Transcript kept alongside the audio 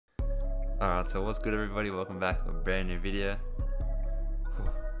Alright, so what's good everybody? Welcome back to a brand new video.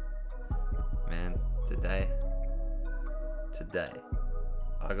 Man, today,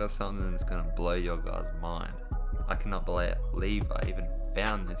 I got something that's gonna blow your guys' mind. I cannot believe I even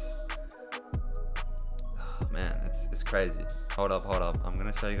found this. Oh, man, it's crazy. Hold up. I'm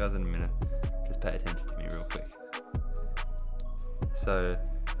gonna show you guys in a minute. Just pay attention to me real quick. So,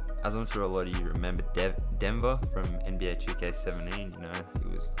 as I'm sure a lot of you remember Denver from NBA 2K17, you know, he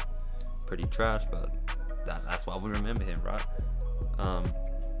was pretty trash, but that's why we remember him, right?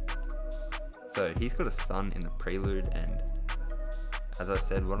 So he's got a son in the Prelude, and as I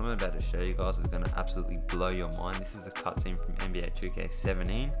said, what I'm about to show you guys is going to absolutely blow your mind. This is a cutscene from NBA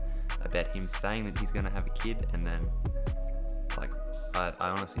 2K17 about him saying that he's going to have a kid, and then, like, I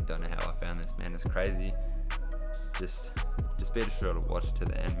honestly don't know how I found this, man. It's crazy. Just be sure to watch it to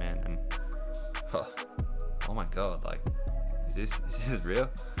the end, man. And oh my god, like, is this real?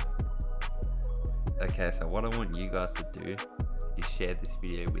 Okay, so what I want you guys to do is share this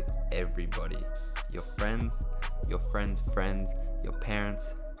video with everybody. Your friends, your friends' friends, your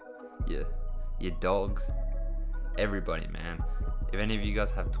parents, your dogs, everybody, man. If any of you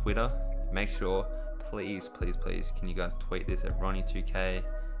guys have Twitter, make sure, please, can you guys tweet this at Ronnie2K,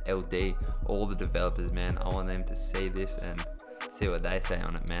 LD, all the developers, man. I want them to see this and see what they say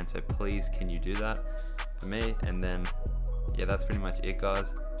on it, man. So please, can you do that for me? And then, yeah, that's pretty much it,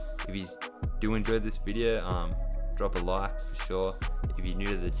 guys. If you do enjoy this video, drop a like for sure. If you're new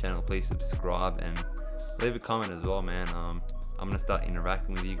to the channel, please subscribe and leave a comment as well, man. I'm gonna start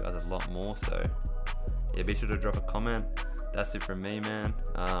interacting with you guys a lot more, so yeah, be sure to drop a comment. That's it from me, man.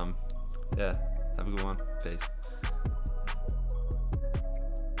 Yeah, have a good one. Peace.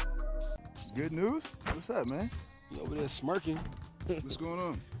 Good news? What's up, man? You over there smirking. What's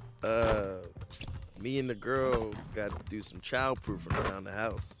going on? Me and the girl got to do some childproofing around the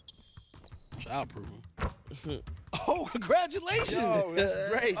house. Childproofing? Oh, congratulations! Yo, that's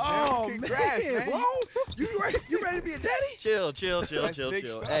great, man. Oh, Congrats, man. Bro. You ready to be a daddy? Chill. Big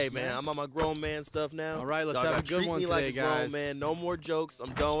stuff, Hey, man, I'm on my grown man stuff now. All right, let's Y'all have a gotta good treat one me today, like a grown guys. man. No more jokes.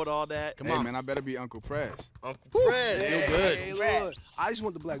 I'm done with all that. Come Hey, on. man, I better be Uncle Prez. Uncle Fred. Feel good. Hey, Look. I just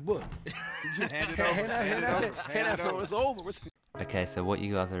want the black book. Hand it over. It's over. Okay, so what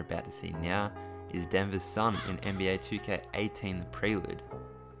you guys are about to see now is Denver's son in NBA 2K18, the Prelude.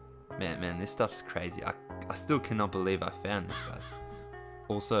 Man, this stuff's crazy. I still cannot believe I found this, guys.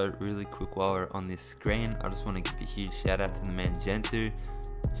 Also, really quick while we're on this screen, I just want to give a huge shout out to the man Gento.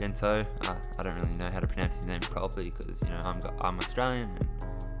 I don't really know how to pronounce his name properly because, you know, I'm Australian and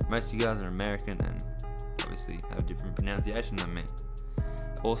most of you guys are American and obviously have a different pronunciation than me.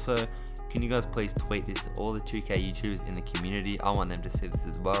 Also, can you guys please tweet this to all the 2K YouTubers in the community? I want them to see this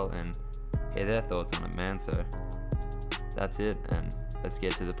as well and hear their thoughts on it, man. So that's it, and let's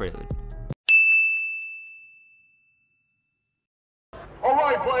get to the Prelude. All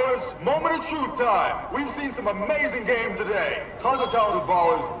right, players, moment of truth time. We've seen some amazing games today. Tons of talented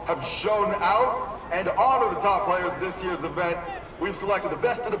ballers have shown out, and to honor the top players of this year's event, we've selected the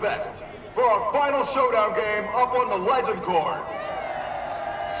best of the best for our final showdown game up on the Legend Court.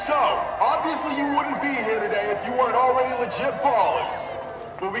 So, obviously you wouldn't be here today if you weren't already legit ballers.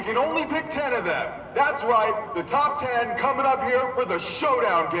 But we can only pick 10 of them. That's right, the top 10 coming up here for the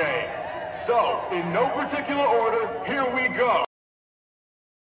showdown game. So, in no particular order, here we go.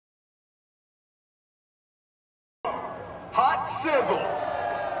 Hot Sizzles,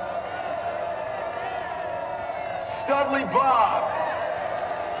 Studley Bob,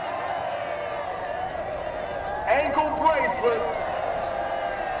 Ankle Bracelet,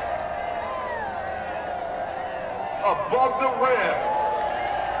 Above the Rim,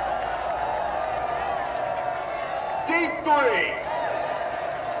 Deep Three,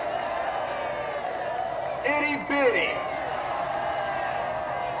 Itty Bitty,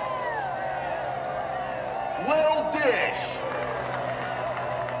 Lil Dish,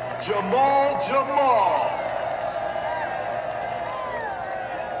 Jamal,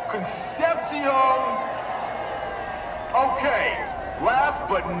 Concepcion. Okay, last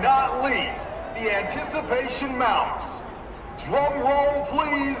but not least, the anticipation mounts. Drum roll,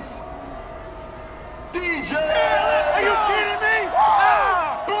 please. DJ! Are you kidding me?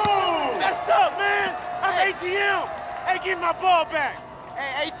 Boom! Messed up, man. I'm ATM. Hey, give me my ball back.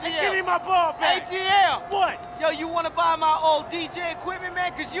 Hey, ATL. Hey, give me my ball back. ATL. What? Yo, you want to buy my old DJ equipment,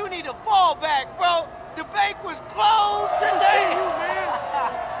 man? Because you need a fallback, bro. The bank was closed today. You, man.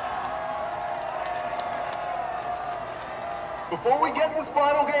 Before we get this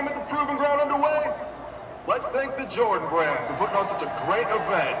final game at the Proving Ground underway, let's thank the Jordan brand for putting on such a great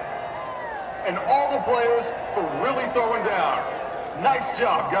event. And all the players for really throwing down. Nice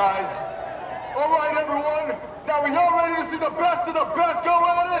job, guys. All right, everyone. Now, are y'all ready to see the best of the best go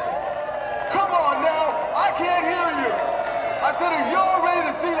at it? Come on now. I can't hear you. I said, are y'all ready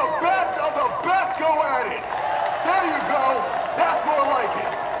to see the best of the best go at it? There you go. That's more like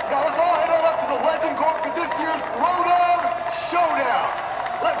it. Now, let's all head on up to the Legend Court for this year's Throwdown Showdown.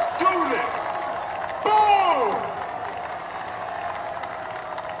 Let's do this. Boom!